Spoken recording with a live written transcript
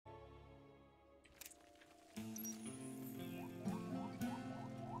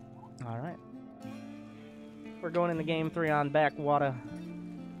All right. We're going into game 3 on Backwater.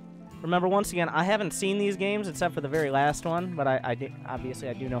 Remember, once again, I haven't seen these games except for the very last one, but obviously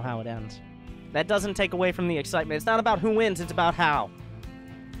I do know how it ends. That doesn't take away from the excitement. It's not about who wins, it's about how.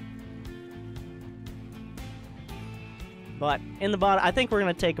 But in the bottom, I think we're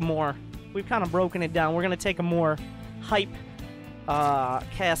going to take a more... We've kind of broken it down. We're going to take a more hype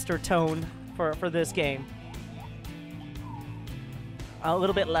caster tone for this game. A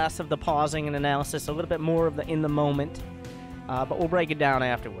little bit less of the pausing and analysis, a little bit more of the in the moment, but we'll break it down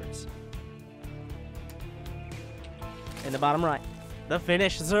afterwards. In the bottom right, the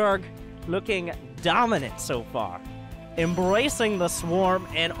Finnish Zerg looking dominant so far, embracing the swarm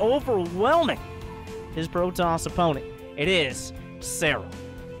and overwhelming his Protoss opponent. It is Serral.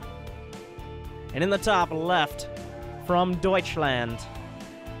 And in the top left, from Deutschland,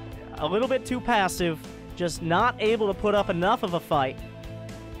 a little bit too passive, just not able to put up enough of a fight.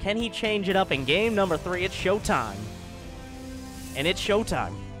 Can he change it up in game number 3? It's showtime. And it's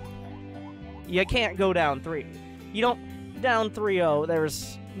showtime. You can't go down 3. You don't down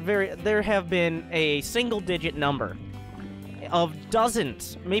 3-0. There have been a single-digit number of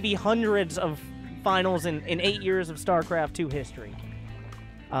dozens, maybe hundreds of finals in 8 years of StarCraft 2 history.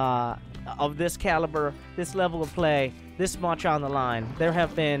 Of this caliber, this level of play, this much on the line. There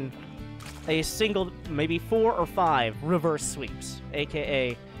have been a single, maybe 4 or 5 reverse sweeps,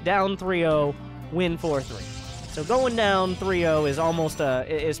 aka down 3-0, win 4-3. So going down 3-0 is almost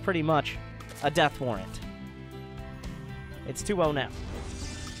is pretty much a death warrant. It's 2-0 now.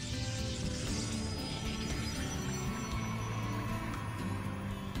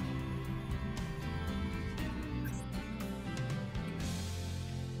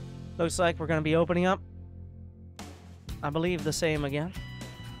 Looks like we're going to be opening up, I believe, the same again.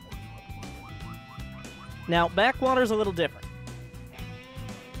 Now, Backwater's a little different.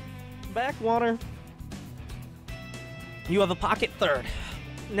 Backwater, you have a pocket third.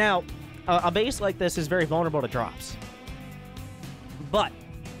 Now, a base like this is very vulnerable to drops. But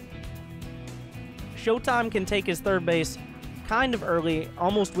Showtime can take his third base kind of early,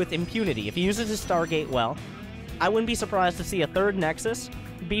 almost with impunity. If he uses his Stargate well, I wouldn't be surprised to see a third Nexus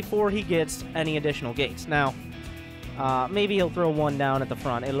before he gets any additional gates. Now, maybe he'll throw one down at the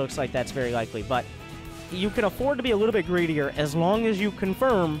front. It looks like that's very likely, but you can afford to be a little bit greedier as long as you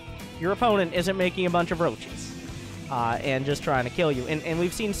confirm your opponent isn't making a bunch of roaches and just trying to kill you. And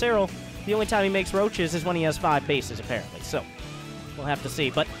we've seen Serral, the only time he makes roaches is when he has 5 bases, apparently. So, we'll have to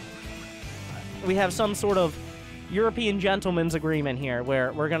see. But we have some sort of European gentleman's agreement here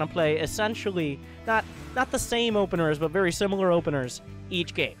where we're going to play essentially not the same openers, but very similar openers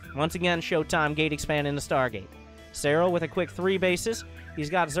each game. Once again, Showtime, gate expand into Stargate. Serral with a quick 3 bases. He's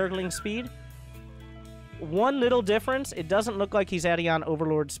got Zergling speed. One little difference, it doesn't look like he's adding on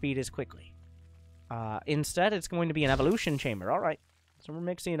Overlord speed as quickly. Instead, it's going to be an evolution chamber. All right, so we're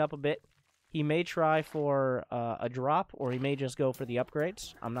mixing it up a bit. He may try for a drop, or he may just go for the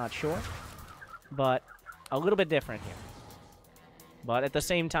upgrades. I'm not sure. But a little bit different here. But at the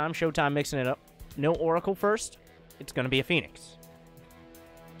same time, Showtime mixing it up. No Oracle first. It's going to be a Phoenix.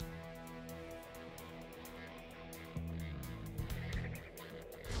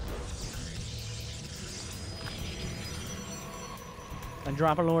 A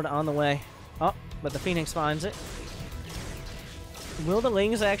Dropper Lord on the way. Oh, but the Phoenix finds it. Will the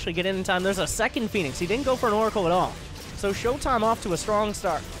Lings actually get in time? There's a second Phoenix. He didn't go for an Oracle at all. So Showtime off to a strong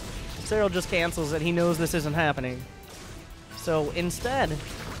start. Serral just cancels it. He knows this isn't happening. So instead,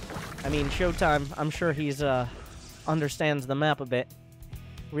 I mean, Showtime, I'm sure he's understands the map a bit.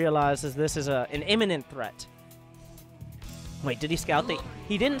 Realizes this is an imminent threat. Wait, did he scout the...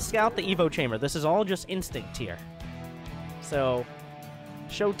 He didn't scout the Evo Chamber. This is all just instinct here. So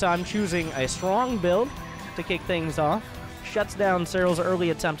Showtime choosing a strong build to kick things off. Shuts down Serral's early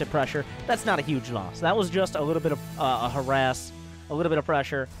attempt at pressure. That's not a huge loss. That was just a little bit of a harass, a little bit of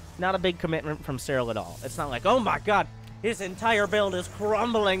pressure. Not a big commitment from Serral at all. It's not like, oh my god, his entire build is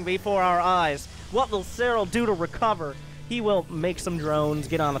crumbling before our eyes. What will Serral do to recover? He will make some drones,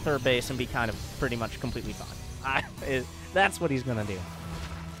 get on a third base, and be kind of pretty much completely fine. That's what he's going to do.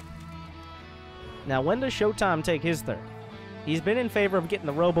 Now, when does Showtime take his third? He's been in favor of getting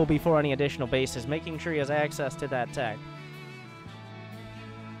the Robo before any additional bases, making sure he has access to that tag.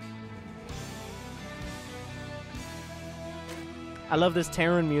 I love this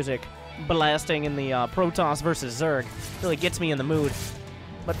Terran music blasting in the Protoss versus Zerg. Really gets me in the mood.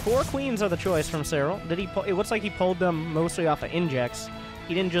 But 4 queens are the choice from Serral. It looks like he pulled them mostly off of injects.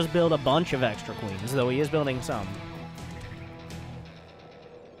 He didn't just build a bunch of extra queens, though he is building some.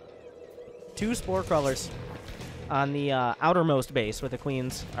 2 Spore Crawlers. on the outermost base, where the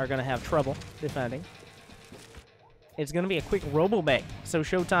queens are going to have trouble defending. It's going to be a quick robo-bait. So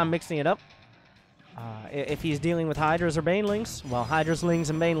Showtime mixing it up. If he's dealing with Hydras or Banelings, well, Hydras, Lings,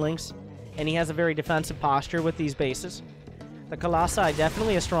 and Banelings, and he has a very defensive posture with these bases. The Colossi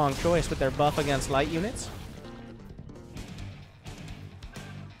definitely a strong choice with their buff against light units.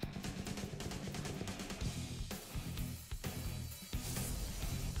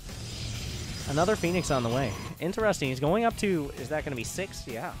 Another Phoenix on the way. Interesting. He's going up to, is that going to be 6?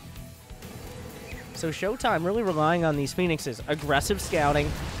 Yeah. So Showtime really relying on these Phoenixes. Aggressive scouting,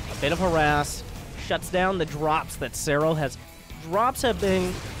 a bit of harass, shuts down the drops that Serral has. Drops have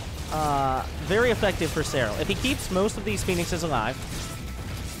been very effective for Serral. If he keeps most of these Phoenixes alive,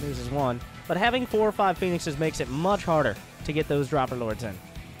 loses 1. But having 4 or 5 Phoenixes makes it much harder to get those Dropper Lords in.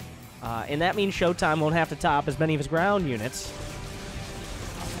 And that means Showtime won't have to top as many of his ground units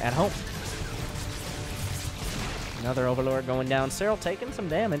at home. Another Overlord going down. Serral taking some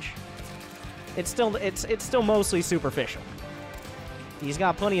damage. It's still mostly superficial. He's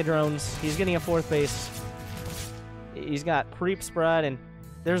got plenty of drones. He's getting a 4th base. He's got creep spread, and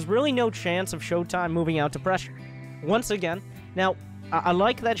there's really no chance of Showtime moving out to pressure. Once again, now, I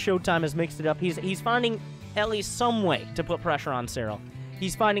like that Showtime has mixed it up. He's finding at least some way to put pressure on Serral.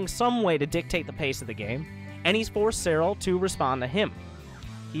 He's finding some way to dictate the pace of the game, and he's forced Serral to respond to him.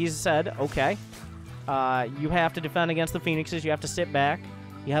 He's said, okay, you have to defend against the Phoenixes, you have to sit back,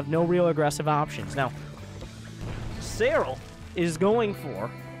 you have no real aggressive options. Now, Serral is going for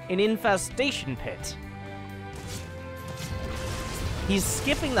an infestation pit. He's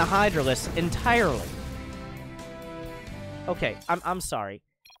skipping the Hydralisk entirely. Okay, I'm sorry.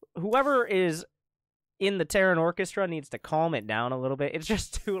 Whoever is in the Terran Orchestra needs to calm it down a little bit. It's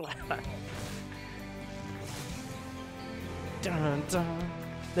just too loud. Dun, dun.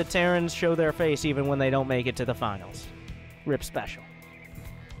 The Terrans show their face even when they don't make it to the finals. Rip special.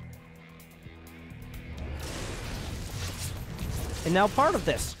 And now part of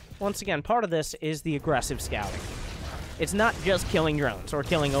this, once again, part of this is the aggressive scouting. It's not just killing drones or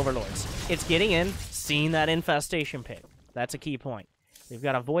killing overlords. It's getting in, seeing that infestation pit. That's a key point. We've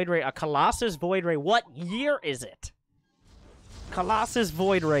got a Void Ray, a Colossus Void Ray. What year is it? Colossus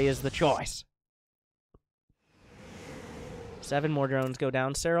Void Ray is the choice. 7 more drones go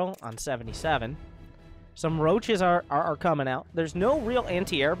down. Serral on 77. Some roaches are coming out. There's no real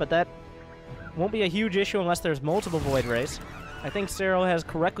anti-air, but that won't be a huge issue unless there's multiple Void Rays. I think Serral has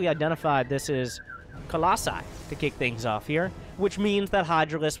correctly identified this is Colossi to kick things off here, which means that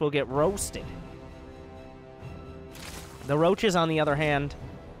Hydralisk will get roasted. The roaches, on the other hand,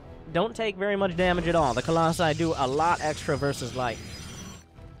 don't take very much damage at all. The Colossi do a lot extra versus light.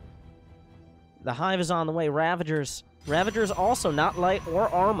 The Hive is on the way. Ravagers also not light or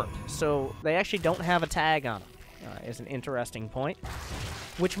armored, so they actually don't have a tag on them, is an interesting point.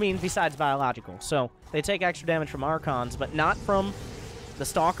 Which means besides biological. So they take extra damage from Archons, but not from the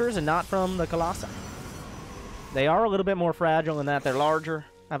Stalkers and not from the Colossi. They are a little bit more fragile in that they're larger,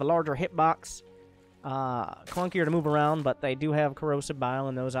 have a larger hitbox, clunkier to move around, but they do have corrosive bile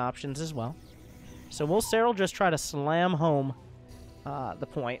and those options as well. So will Serral just try to slam home the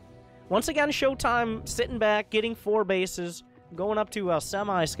point? Once again, Showtime sitting back, getting 4 bases, going up to a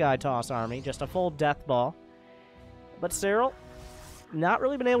semi-Sky Toss army, just a full death ball. But Serral, not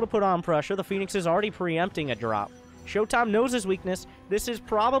really been able to put on pressure. The Phoenix is already preempting a drop. Showtime knows his weakness. This is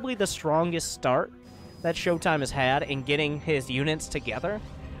probably the strongest start that Showtime has had in getting his units together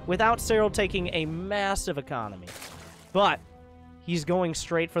without Serral taking a massive economy. But he's going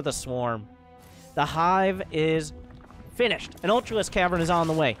straight for the swarm. The Hive is finished. An Ultralisk Cavern is on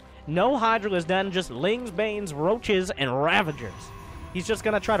the way. No Hydralisk Den, just Lings, Banes, Roaches, and Ravagers. He's just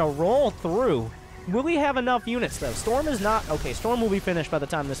going to try to roll through. Will he have enough units, though? Storm is not... Okay, Storm will be finished by the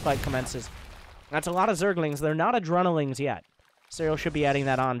time this fight commences. That's a lot of Zerglings. They're not Adrenalings yet. Serral should be adding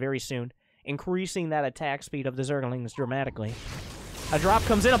that on very soon, increasing that attack speed of the Zerglings dramatically. A drop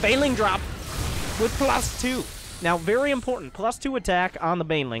comes in, a Baneling drop with +2. Now, very important, +2 attack on the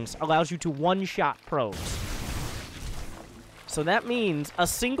Banelings allows you to one-shot probes. So that means a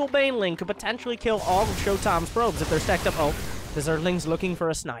single Baneling could potentially kill all of Showtime's probes if they're stacked up. Oh, the Zerglings looking for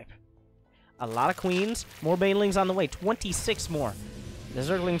a snipe. A lot of Queens, more Banelings on the way, 26 more. The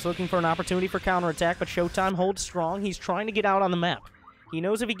Zerglings looking for an opportunity for counterattack, but Showtime holds strong. He's trying to get out on the map. He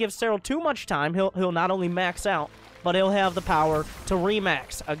knows if he gives Serral too much time, he'll not only max out, but he'll have the power to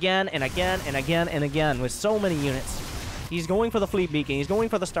remax again and again and again and again with so many units. He's going for the Fleet Beacon. He's going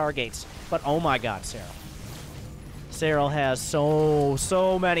for the Stargates. But oh my god, Serral. Serral has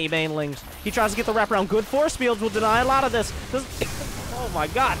so many Banelings. He tries to get the wraparound. Good force fields will deny a lot of this. Oh my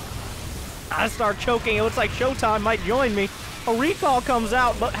god. I start choking. It looks like Showtime might join me. A recall comes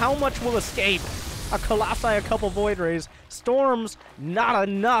out, but how much will escape? A Colossi, a couple Void Rays. Storms, not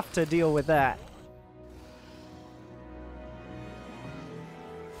enough to deal with that.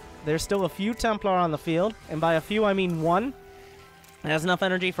 There's still a few Templar on the field, and by a few I mean one. It has enough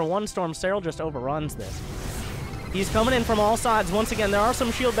energy for one storm. Serral just overruns this. He's coming in from all sides. Once again, there are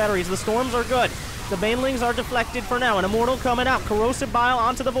some shield batteries. The storms are good. The Banelings are deflected for now. An Immortal coming out. Corrosive Bile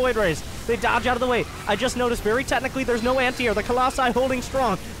onto the Void Rays. They dodge out of the way. I just noticed very technically there's no anti-air. The Colossi holding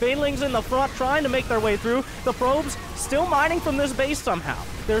strong. Banelings in the front trying to make their way through. The Probes still mining from this base somehow.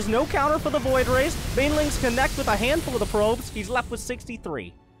 There's no counter for the Void Rays. Banelings connect with a handful of the Probes. He's left with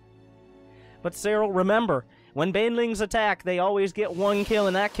 63. But Serral, remember, when Banelings attack, they always get one kill,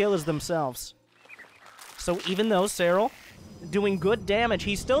 and that kill is themselves. So even though Serral doing good damage,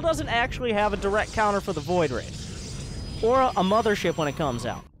 he still doesn't actually have a direct counter for the Void Rays. Or a mothership when it comes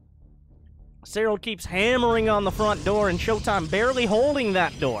out. Serral keeps hammering on the front door, and Showtime barely holding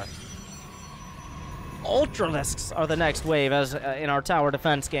that door. Ultralisks are the next wave as in our tower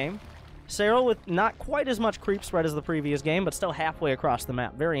defense game. Serral with not quite as much creep spread as the previous game, but still halfway across the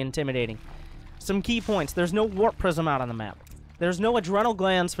map. Very intimidating. Some key points. There's no Warp Prism out on the map. There's no Adrenal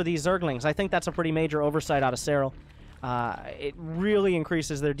Glands for these Zerglings. I think that's a pretty major oversight out of Serral. It really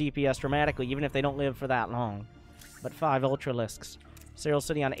increases their DPS dramatically, even if they don't live for that long. But 5 Ultralisks. Serral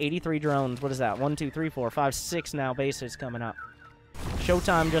sitting on 83 drones. What is that? 1, 2, 3, 4, 5, 6 now bases coming up.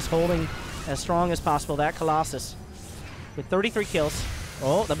 Showtime just holding as strong as possible. That Colossus with 33 kills.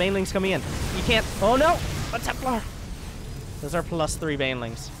 Oh, the Banelings coming in. You can't... Oh, no! A Templar! Those are +3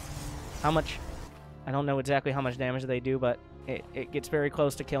 Banelings. How much... I don't know exactly how much damage they do, but it gets very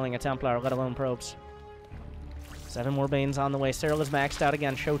close to killing a Templar, let alone Probes. 7 more Banes on the way. Serral is maxed out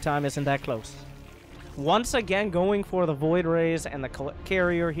again. Showtime isn't that close. Once again, going for the Void Rays and the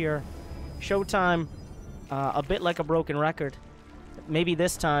carrier here. Showtime, a bit like a broken record. Maybe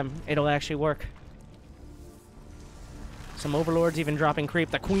this time it'll actually work. Some Overlords even dropping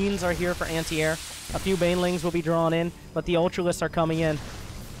creep. The Queens are here for anti-air. A few Banelings will be drawn in, but the Ultralisks are coming in.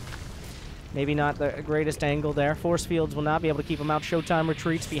 Maybe not the greatest angle there. Force fields will not be able to keep them out. Showtime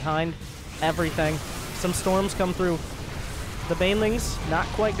retreats behind everything. Some storms come through. The Banelings not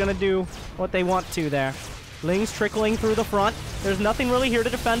quite going to do what they want to there. Lings trickling through the front. There's nothing really here to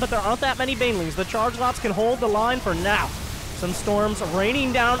defend, but there aren't that many Banelings. The charge lots can hold the line for now. Some storms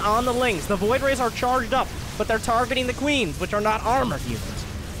raining down on the Lings. The Void Rays are charged up, but they're targeting the Queens, which are not armored units.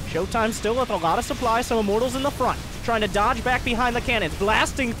 Showtime still with a lot of supply, some Immortals in the front, trying to dodge back behind the cannons,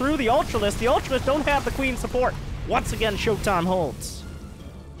 blasting through the Ultralisks. The Ultralisks don't have the Queen support. Once again, Showtime holds.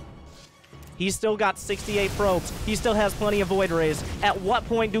 He's still got 68 probes. He still has plenty of Void Rays. At what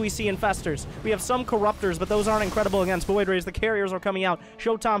point do we see Infestors? We have some Corruptors, but those aren't incredible against Void Rays. The carriers are coming out.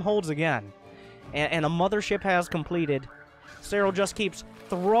 Showtime holds again. And a mothership has completed. Serral just keeps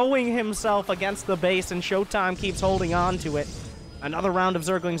throwing himself against the base, and Showtime keeps holding on to it. Another round of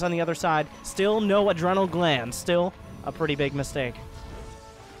Zerglings on the other side. Still no Adrenal Glands. Still a pretty big mistake.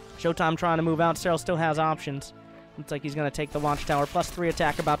 Showtime trying to move out. Serral still has options. Looks like he's going to take the Watchtower. +3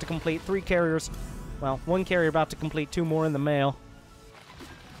 attack about to complete. 3 carriers. Well, 1 carrier about to complete. 2 more in the mail.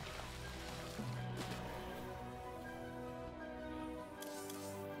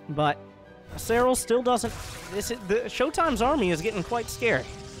 But Serral still doesn't... Showtime's army is getting quite scary.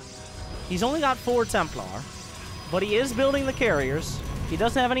 He's only got 4 Templar. But he is building the carriers. He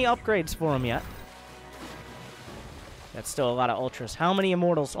doesn't have any upgrades for them yet. That's still a lot of Ultras. How many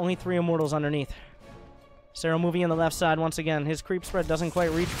Immortals? Only 3 Immortals underneath. Serral moving in the left side once again. His creep spread doesn't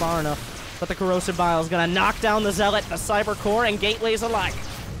quite reach far enough. But the Corrosive Bile is going to knock down the Zealot, the Cyber Core, and Gateways alike.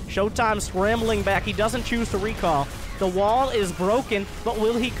 Showtime scrambling back. He doesn't choose to recall. The wall is broken, but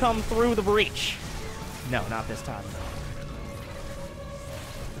will he come through the breach? No, not this time.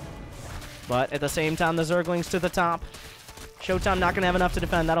 But at the same time, the Zerglings to the top. Showtime not going to have enough to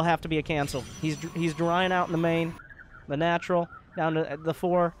defend. That'll have to be a cancel. He's drying out in the main. The natural. Down to the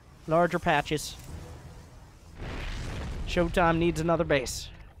 4 larger patches. Showtime needs another base.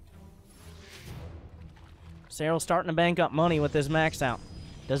 Serral's starting to bank up money with this max out.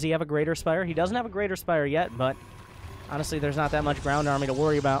 Does he have a Greater Spire? He doesn't have a Greater Spire yet, but honestly, there's not that much ground army to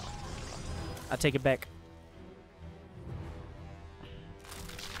worry about. I take it back.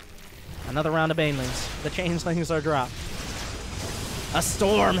 Another round of Banelings. The Changelings are dropped. A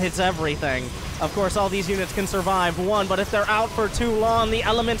storm hits everything. Of course, all these units can survive 1, but if they're out for too long, the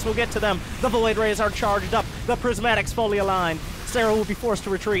elements will get to them. The Void Rays are charged up. The Prismatics fully aligned. Serral will be forced to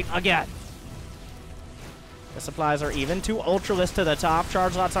retreat again. The supplies are even. 2 Ultralisks to the top.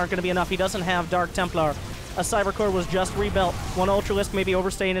 Charge lots aren't going to be enough. He doesn't have Dark Templar. A Cyber Core was just rebuilt. One Ultralisk maybe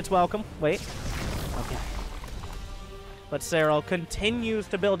overstaying its welcome. Wait. Okay. But Serral continues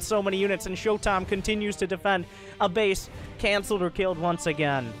to build so many units, and Showtime continues to defend. A base canceled or killed once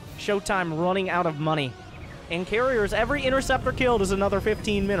again. Showtime running out of money. In carriers, every interceptor killed is another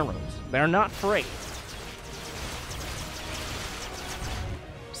 15 minerals. They're not free.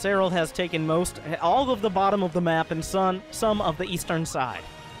 Serral has taken all of the bottom of the map and some of the eastern side.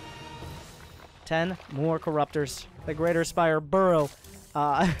 10 more Corruptors. The Greater Spire burrow.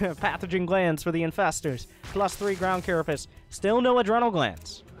 Pathogen glands for the infestors. +3 ground carapace. Still no adrenal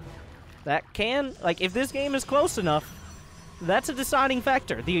glands. That can, like, if this game is close enough, that's a deciding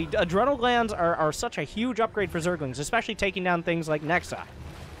factor. The adrenal glands are such a huge upgrade for Zerglings, especially taking down things like Nexi.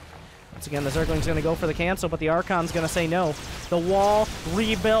 Once again, the Zergling's going to go for the cancel, but the Archon's going to say no. The wall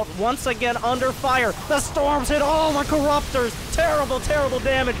rebuilt once again under fire. The storms hit all the Corruptors. Terrible, terrible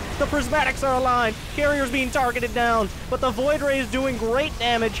damage. The Prismatics are aligned. Carriers being targeted down, but the Void Ray is doing great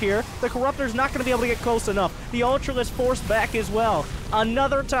damage here. The Corruptor's not going to be able to get close enough. The Ultralisk forced back as well.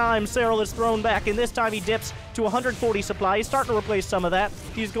 Another time, Serral is thrown back, and this time he dips to 140 supply. He's starting to replace some of that.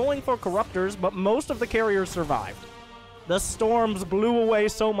 He's going for Corruptors, but most of the carriers survived. The storms blew away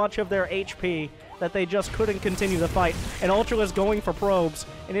so much of their HP that they just couldn't continue the fight. And Ultralisk going for probes.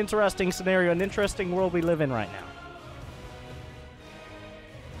 An interesting scenario, an interesting world we live in right now.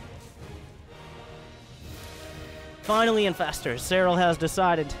 Finally, Infestors. Serral has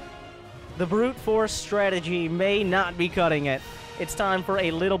decided the brute force strategy may not be cutting it. It's time for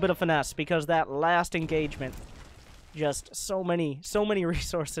a little bit of finesse, because that last engagement, just so many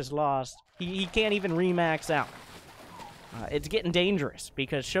resources lost. He can't even remax out. It's getting dangerous,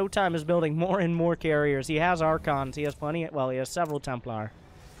 because Showtime is building more and more carriers. He has Archons. He has plenty. Well, he has several Templar.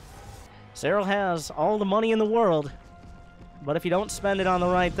 Serral has all the money in the world, but if you don't spend it on the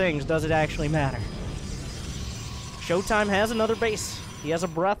right things, does it actually matter? Showtime has another base. He has a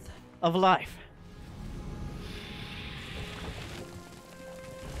breath of life.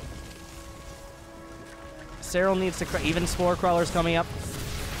 Serral needs to... Even Spore Crawlers coming up.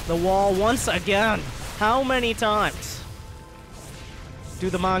 The wall once again. How many times do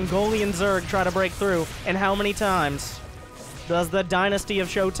the Mongolian Zerg try to break through? And how many times does the Dynasty of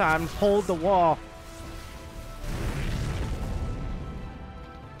Showtime hold the wall?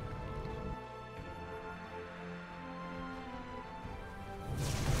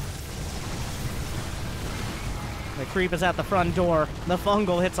 The creep is at the front door. The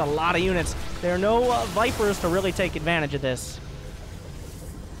fungal hits a lot of units. There are no Vipers to really take advantage of this.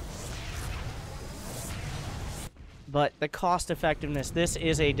 But the cost effectiveness, this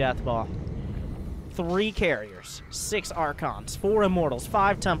is a death ball. 3 carriers, 6 Archons, 4 Immortals,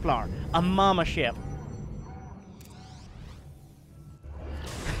 5 Templar, a Mama ship.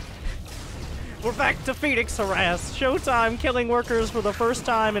 We're back to Phoenix harass. Showtime killing workers for the first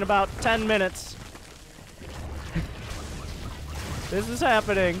time in about 10 minutes. This is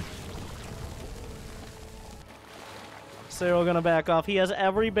happening. Serral gonna back off. He has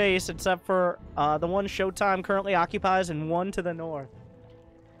every base except for the one Showtime currently occupies and one to the north.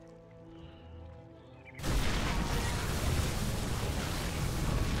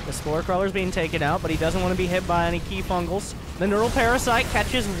 The Spore Crawler's being taken out, but he doesn't want to be hit by any key fungals. The Neural Parasite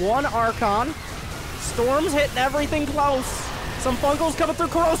catches one Archon. Storms hitting everything close. Some fungals coming through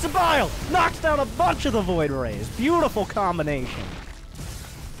Corrosive Bile. Knocks down a bunch of the Void Rays. Beautiful combination.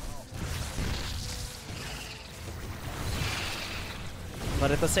 But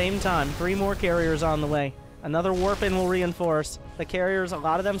at the same time, 3 more carriers on the way. Another warp-in will reinforce. The carriers, a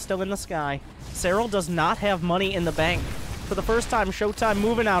lot of them still in the sky. Serral does not have money in the bank. For the first time, Showtime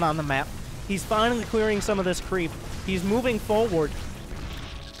moving out on the map. He's finally clearing some of this creep. He's moving forward.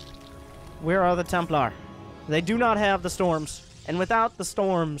 Where are the Templar? They do not have the storms. And without the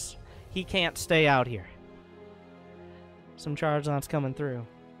storms, he can't stay out here. Some Charizards coming through.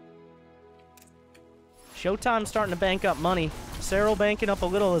 Showtime's starting to bank up money. Serral banking up a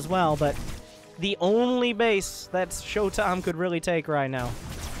little as well, but the only base that Showtime could really take right now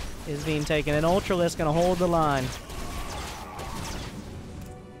is being taken. And Ultralisk gonna hold the line.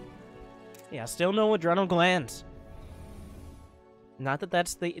 Yeah, still no adrenal glands. Not that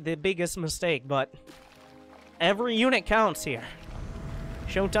that's the biggest mistake, but every unit counts here.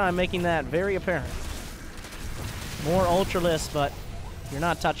 Showtime making that very apparent. More Ultralisk, but you're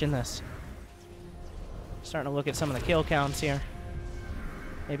not touching this. Starting to look at some of the kill counts here.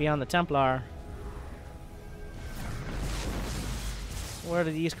 Maybe on the Templar. Where are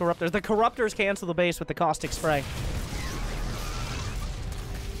these Corruptors? The Corruptors cancel the base with the Caustic Spray.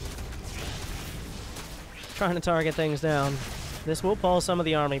 Trying to target things down. This will pull some of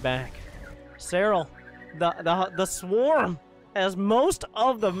the army back. Serral The Swarm has most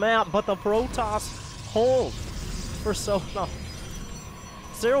of the map, but the Protoss hold for so long.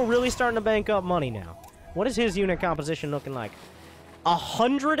 Serral really starting to bank up money now. What is his unit composition looking like?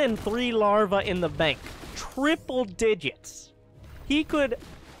 103 larvae in the bank. Triple digits. He could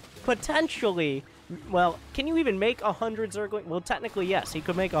potentially... Well, can you even make 100 Zerglings? Well, technically, yes. He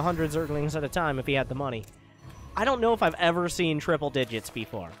could make 100 Zerglings at a time if he had the money. I don't know if I've ever seen triple digits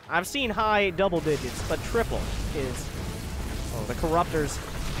before. I've seen high double digits, but triple is... Oh, the Corruptors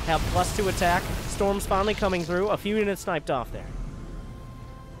have +2 attack. Storm's finally coming through. A few units sniped off there.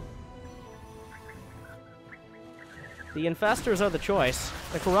 The Infestors are the choice.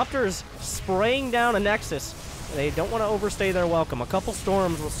 The Corruptors spraying down a Nexus. They don't want to overstay their welcome. A couple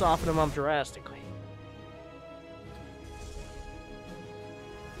Storms will soften them up drastically.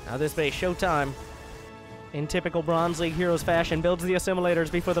 Now this base, Showtime, in typical Bronze League Heroes fashion, builds the assimilators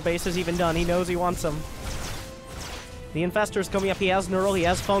before the base is even done. He knows he wants them. The Infestor's coming up. He has Neural, he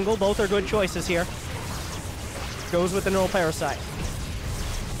has Fungal. Both are good choices here. Goes with the Neural Parasite.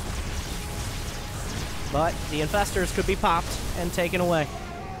 But the Infestors could be popped and taken away.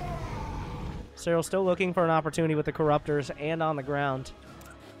 Serral still looking for an opportunity with the Corruptors and on the ground.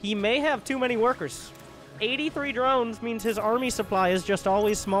 He may have too many workers. 83 drones means his army supply is just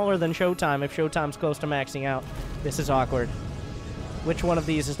always smaller than Showtime if Showtime's close to maxing out. This is awkward. Which one of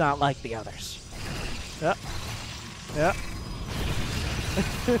these is not like the others? Yep. Yep.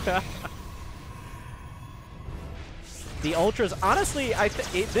 The Ultras, honestly,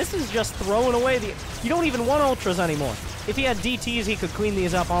 this is just throwing away the... You don't even want Ultras anymore. If he had DTs, he could clean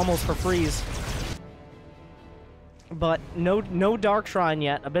these up almost for freeze. But no Dark Shrine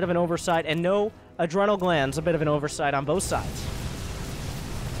yet, a bit of an oversight, and no Adrenal Glands, a bit of an oversight on both sides.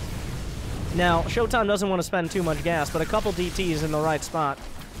 Now, Showtime doesn't want to spend too much gas, but a couple DTs in the right spot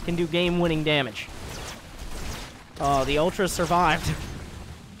can do game-winning damage. Oh, the Ultras survived.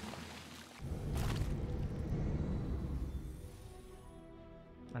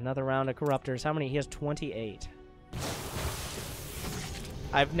 Another round of Corruptors. How many? He has 28.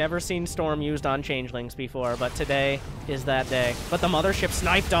 I've never seen Storm used on Changelings before, but today is that day. But the Mothership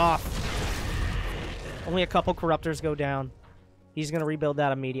sniped off. Only a couple Corruptors go down. He's going to rebuild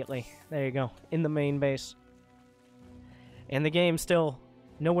that immediately. There you go. In the main base. And the game still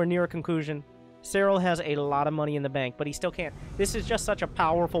nowhere near a conclusion. Serral has a lot of money in the bank, but he still can't. This is just such a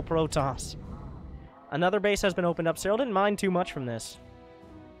powerful Protoss. Another base has been opened up. Serral didn't mind too much from this.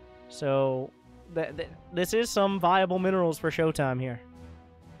 So, this is some viable minerals for Showtime here.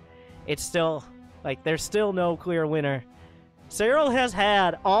 It's still, like, there's still no clear winner. Serral has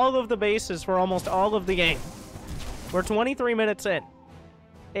had all of the bases for almost all of the game. We're 23 minutes in.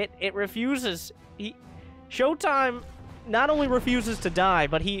 It refuses. Showtime not only refuses to die,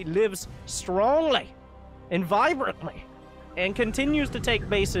 but he lives strongly and vibrantly and continues to take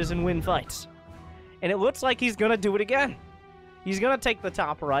bases and win fights. And it looks like he's going to do it again. He's going to take the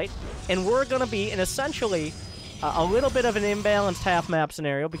top right, and we're going to be in essentially a little bit of an imbalanced half-map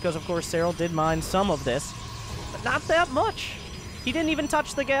scenario because, of course, Serral did mine some of this, but not that much. He didn't even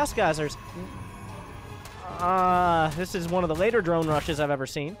touch the gas geysers. This is one of the later drone rushes I've ever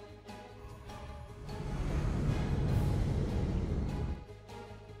seen.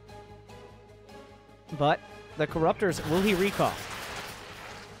 But the Corruptors, will he recall?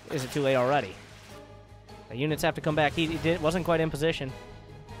 Is it too late already? The units have to come back. He wasn't quite in position.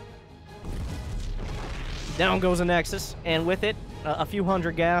 Down goes a Nexus, and with it, a few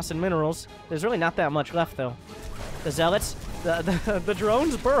hundred gas and minerals. There's really not that much left, though. The Zealots, the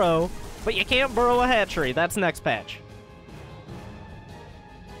drones burrow, but you can't burrow a hatchery. That's next patch.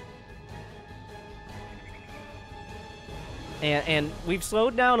 And we've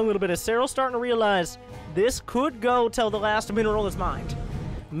slowed down a little bit as Serral's starting to realize this could go till the last mineral is mined.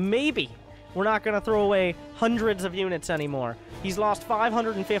 Maybe we're not going to throw away hundreds of units anymore. He's lost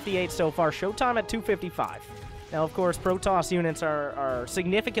 558 so far. Showtime at 255. Now, of course, Protoss units are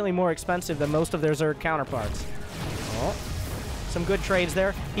significantly more expensive than most of their Zerg counterparts. Oh, some good trades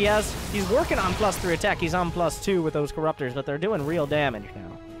there. He's working on +3 attack. He's on +2 with those Corruptors, but they're doing real damage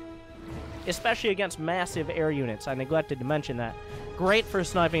now. Especially against massive air units. I neglected to mention that. Great for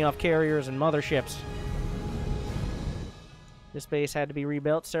sniping off carriers and motherships. This base had to be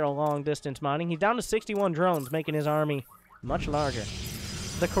rebuilt. Serral long-distance mining. He's down to 61 drones, making his army much larger.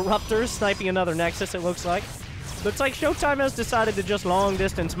 The Corruptors sniping another Nexus, it looks like. Looks like Showtime has decided to just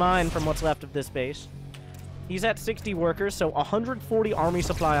long-distance mine from what's left of this base. He's at 60 workers, so 140 army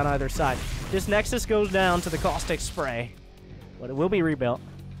supply on either side. This Nexus goes down to the caustic spray, but it will be rebuilt.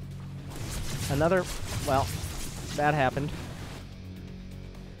 Another, well, that happened.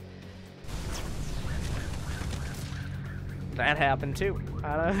 that happened too.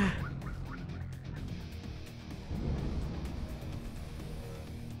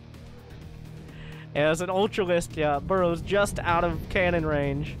 As an Ultralisk burrows just out of cannon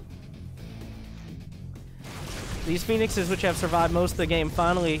range. These Phoenixes, which have survived most of the game,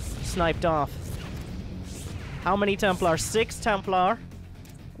 finally sniped off. How many Templar? 6 Templar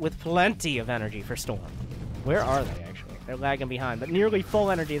with plenty of energy for Storm. Where are they, actually? They're lagging behind, but nearly full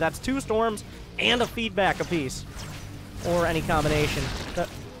energy. That's 2 Storms and a feedback apiece. Or any combination.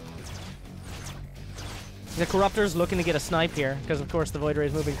 The Corruptor's looking to get a snipe here, because of course the Void Ray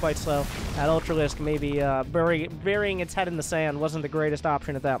is moving quite slow. That Ultralisk maybe burying its head in the sand wasn't the greatest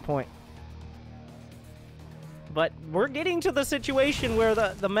option at that point. But we're getting to the situation where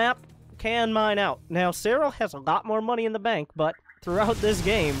the map can mine out. Now, Serral has a lot more money in the bank, but throughout this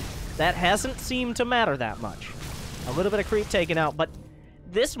game, that hasn't seemed to matter that much. A little bit of creep taken out, but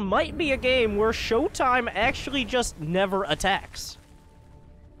this might be a game where Showtime actually just never attacks.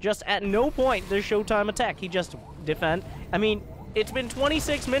 Just at no point does Showtime attack. He just defend. I mean, it's been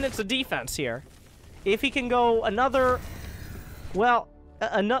 26 minutes of defense here. If he can go another, well,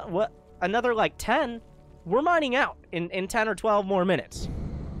 another like 10, we're mining out in 10 or 12 more minutes.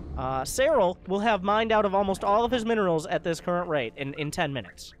 Serral will have mined out of almost all of his minerals at this current rate in 10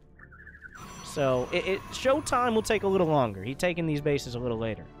 minutes. So, Showtime will take a little longer. He's taking these bases a little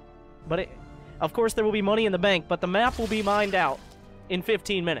later. But, of course, there will be money in the bank, but the map will be mined out in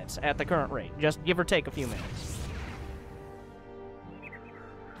 15 minutes at the current rate. Just give or take a few minutes.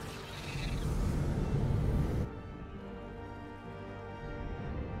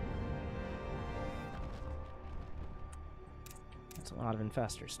 That's a lot of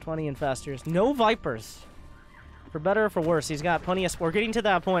infestors. 20 infestors. No Vipers. For better or for worse, he's got plenty of... We're getting to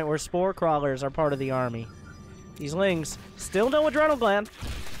that point where Spore Crawlers are part of the army. These Lings, still no Adrenal Gland.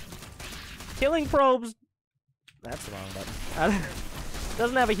 Killing Probes. That's the wrong button.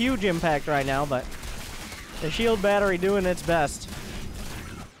 Doesn't have a huge impact right now, but the Shield Battery doing its best.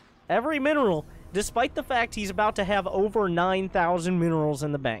 Every mineral, despite the fact he's about to have over 9,000 minerals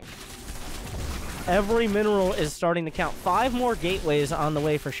in the bank. Every mineral is starting to count. 5 more gateways on the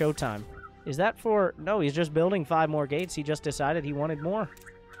way for Showtime. Is that for... No, he's just building 5 more gates. He just decided he wanted more.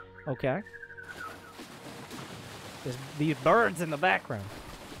 Okay. There's these birds in the background.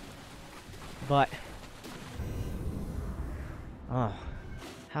 But... Oh...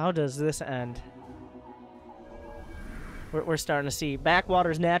 How does this end? We're starting to see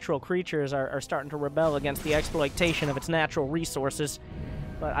Backwater's natural creatures are starting to rebel against the exploitation of its natural resources.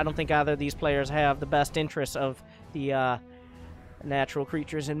 But I don't think either of these players have the best interests of the natural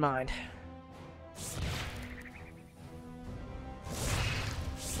creatures in mind.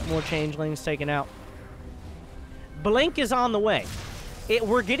 More changelings taken out. Blink is on the way.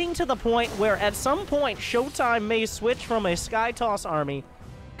 We're getting to the point where at some point Showtime may switch from a Sky Toss army.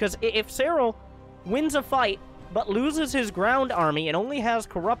 Because if Serral wins a fight, but loses his ground army and only has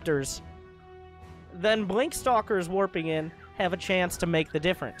Corruptors, then Blink Stalkers warping in have a chance to make the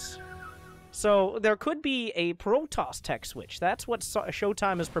difference. So there could be a Protoss tech switch. That's what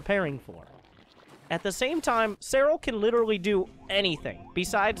Showtime is preparing for. At the same time, Serral can literally do anything,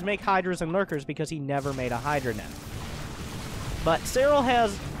 besides make Hydras and Lurkers, because he never made a Hydra net. But Serral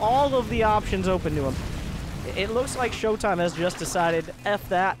has all of the options open to him. It looks like Showtime has just decided, F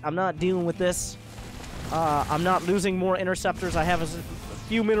that, I'm not dealing with this. I'm not losing more interceptors. I have a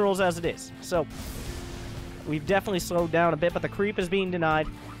few minerals as it is. So, we've definitely slowed down a bit, but the creep is being denied.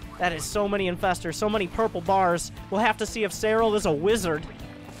 That is so many infestors, so many purple bars. We'll have to see if Serral is a wizard.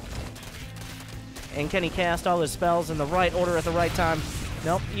 And can he cast all his spells in the right order at the right time?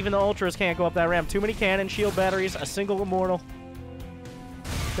 Nope, even the Ultras can't go up that ramp. Too many cannon, shield batteries, a single immortal.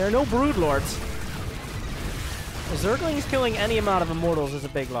 There are no Broodlords. Zerglings killing any amount of immortals is a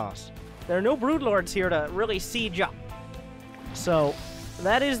big loss. There are no Broodlords here to really siege up. So,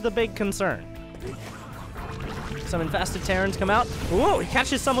 that is the big concern. Some infested Terrans come out. Ooh, he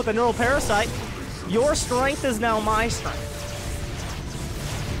catches some with a Neural Parasite. Your strength is now my strength.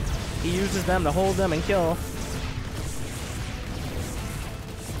 He uses them to hold them and kill.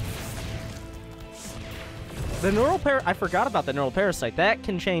 The Neural I forgot about the Neural Parasite. That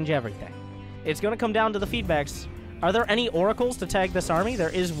can change everything. It's going to come down to the feedbacks. Are there any oracles to tag this army? There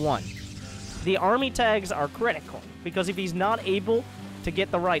is one. The army tags are critical, because if he's not able to get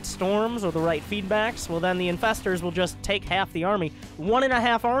the right storms or the right feedbacks, well then the infestors will just take half the army.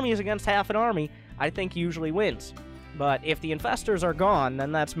 1.5 armies against half an army, I think usually wins. But if the infestors are gone,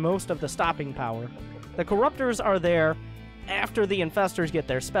 then that's most of the stopping power. The Corruptors are there after the infestors get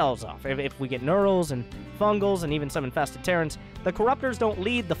their spells off. If we get Neurals and Fungals and even some infested Terrans, the Corruptors don't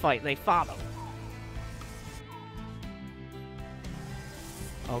lead the fight, they follow.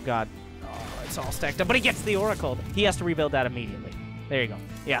 Oh, God. Oh, it's all stacked up. But he gets the Oracle. He has to rebuild that immediately. There you go.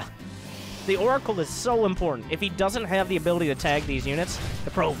 Yeah. The Oracle is so important. If he doesn't have the ability to tag these units,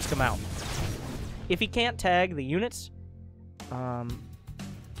 the probes come out. If he can't tag the units,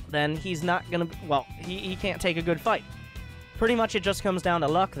 then he's not gonna... Well, he can't take a good fight. Pretty much it just comes down to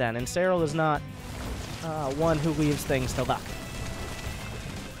luck then, and Serral is not one who leaves things to luck.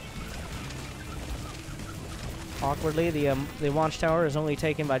 Awkwardly, the watchtower is only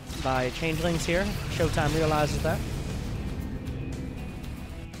taken by changelings here. Showtime realizes that.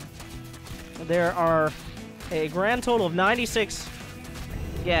 There are a grand total of 96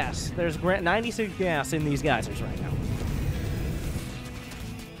 gas. There's 96 gas in these geysers right now.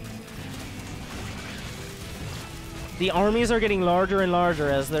 The armies are getting larger and larger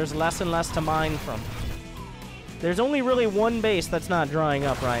as there's less and less to mine from. There's only really one base that's not drying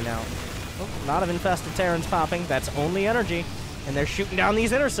up right now. Oh, a lot of infested Terrans popping. That's only energy. And they're shooting down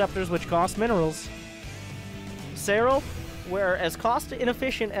these interceptors, which cost minerals. Serral, where as cost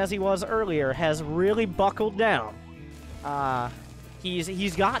inefficient as he was earlier, has really buckled down.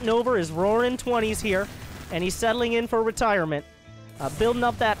 He's gotten over his roaring 20s here, and he's settling in for retirement. Building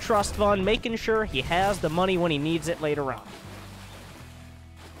up that trust fund, making sure he has the money when he needs it later on.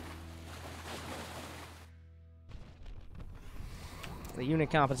 The unit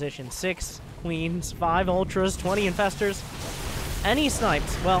composition, 6 queens, 5 ultras, 20 infestors. Any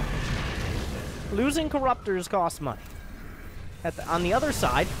snipes, well, losing corruptors costs money. On the other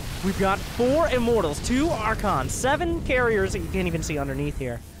side, we've got 4 immortals, 2 archons, 7 carriers that you can't even see underneath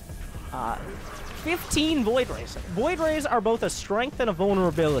here. 15 void rays. Void rays are both a strength and a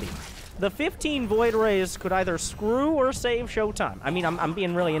vulnerability. The 15 void rays could either screw or save Showtime. I mean, I'm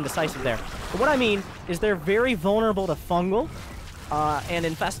being really indecisive there. But what I mean is they're very vulnerable to fungal and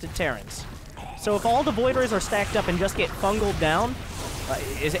infested Terrans. So if all the void rays are stacked up and just get fungal down,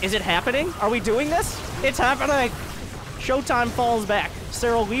 is it happening? Are we doing this? It's happening! Showtime falls back.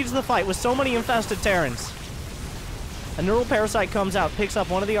 Serral leads the fight with so many infested Terrans. A neural parasite comes out, picks up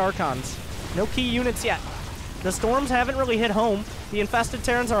one of the archons. No key units yet. The storms haven't really hit home. The infested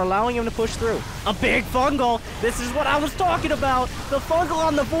Terrans are allowing him to push through. A big fungal! This is what I was talking about! The fungal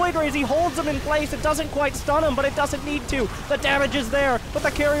on the Void Rays, he holds them in place. It doesn't quite stun him, but it doesn't need to. The damage is there, but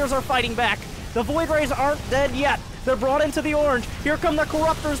the carriers are fighting back. The Void Rays aren't dead yet. They're brought into the orange. Here come the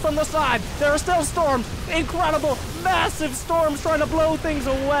corruptors from the side. There are still storms. Incredible, massive storms trying to blow things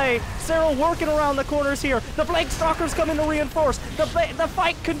away. Serral working around the corners here. The Blake Stalkers come in to reinforce. The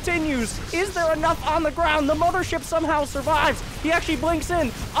fight continues. Is there enough on the ground? The mothership somehow survives. He actually blinks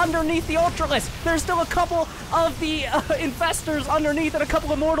in underneath the Ultralisk. There's still a couple of the infestors underneath and a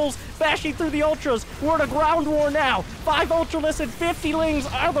couple of mortals bashing through the Ultras. We're in a ground war now. 5 Ultralisks and 50 Lings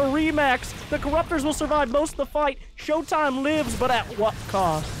are the Remax. The Corruptors will survive most of the fight. Showtime lives, but at what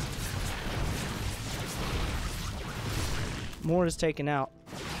cost? More is taken out.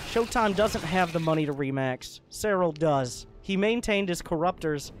 Showtime doesn't have the money to remax. Serral does. He maintained his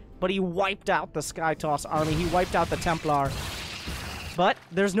Corruptors, but he wiped out the Skytoss army. He wiped out the Templar. But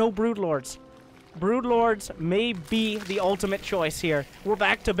there's no Broodlords. Broodlords may be the ultimate choice here. We're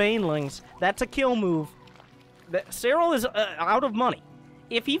back to Banelings. That's a kill move. Serral is out of money.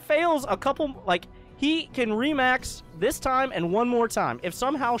 If he fails a couple, like, he can remax this time and one more time. If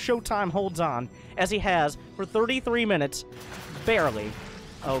somehow Showtime holds on, as he has for 33 minutes, barely.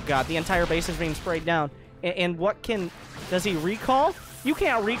 Oh god, the entire base is being sprayed down. And what can... Does he recall? You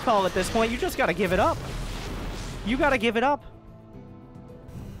can't recall at this point. You just gotta give it up. You gotta give it up.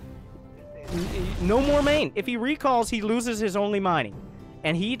 No more main. If he recalls, he loses his only mining.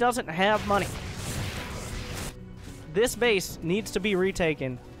 And he doesn't have money. This base needs to be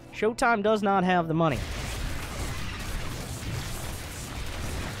retaken. Showtime does not have the money.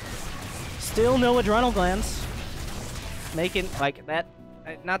 Still no adrenal glands. Making, like, that...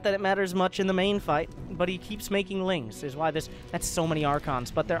 Not that it matters much in the main fight, but he keeps making Lings. Is why this... That's so many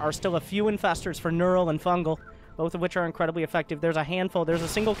Archons. But there are still a few infestors for Neural and Fungal, both of which are incredibly effective. There's a handful. There's a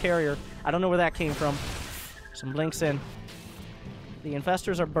single carrier. I don't know where that came from. Some Blinks in. The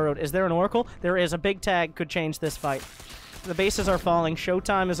infestors are burrowed. Is there an Oracle? There is. A big tag could change this fight. The bases are falling.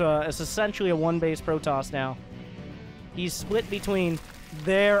 Showtime is essentially a one-base Protoss now. He's split between...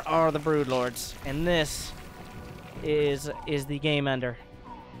 There are the Broodlords. And this is the game ender.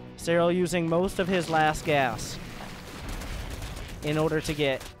 Serral using most of his last gas in order to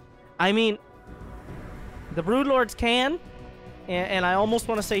get... I mean, the Broodlords can, and I almost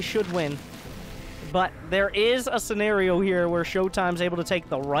want to say should win, but there is a scenario here where Showtime's able to take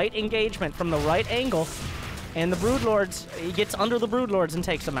the right engagement from the right angle, and the Broodlords, he gets under the Broodlords and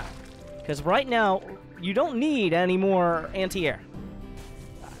takes them out. Because right now, you don't need any more anti-air.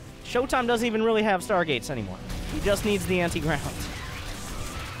 Showtime doesn't even really have Stargates anymore. He just needs the anti-ground.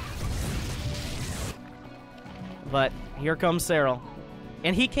 But here comes Serral.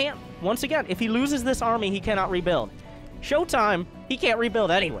 And he can't, once again, if he loses this army, he cannot rebuild. Showtime, he can't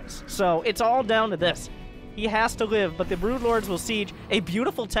rebuild anyways. So it's all down to this. He has to live, but the Broodlords will siege. A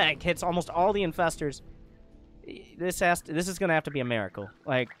beautiful tank hits almost all the infestors. This is gonna have to be a miracle.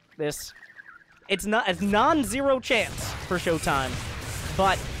 Like, it's non-zero chance for Showtime,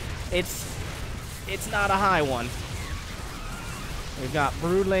 but it's not a high one. We've got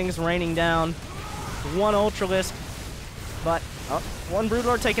Broodlings raining down, one Ultralisk, but one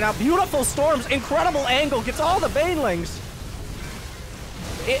Broodlord taken out. Beautiful storms, incredible angle, gets all the Banelings.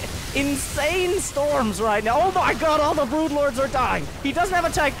 Insane storms right now. Oh my god, all the Broodlords are dying. He doesn't have a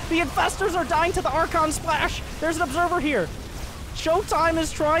tank. The Infestors are dying to the Archon Splash. There's an Observer here. Showtime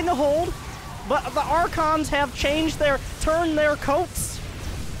is trying to hold, but the Archons have turned their coats.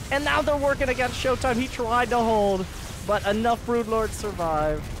 And now they're working against Showtime. He tried to hold, but enough Broodlords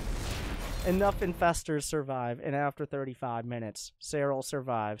survive. Enough Infestors survive. And after 35 minutes, Serral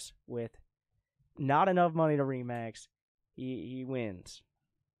survives with not enough money to remax. He wins.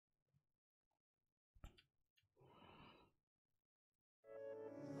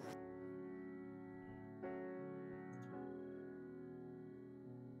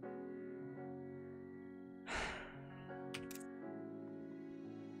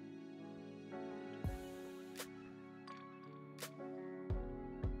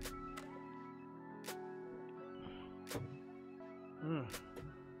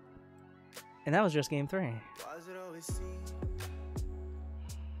 And that was just game 3.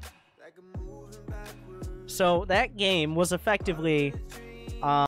 So that game was effectively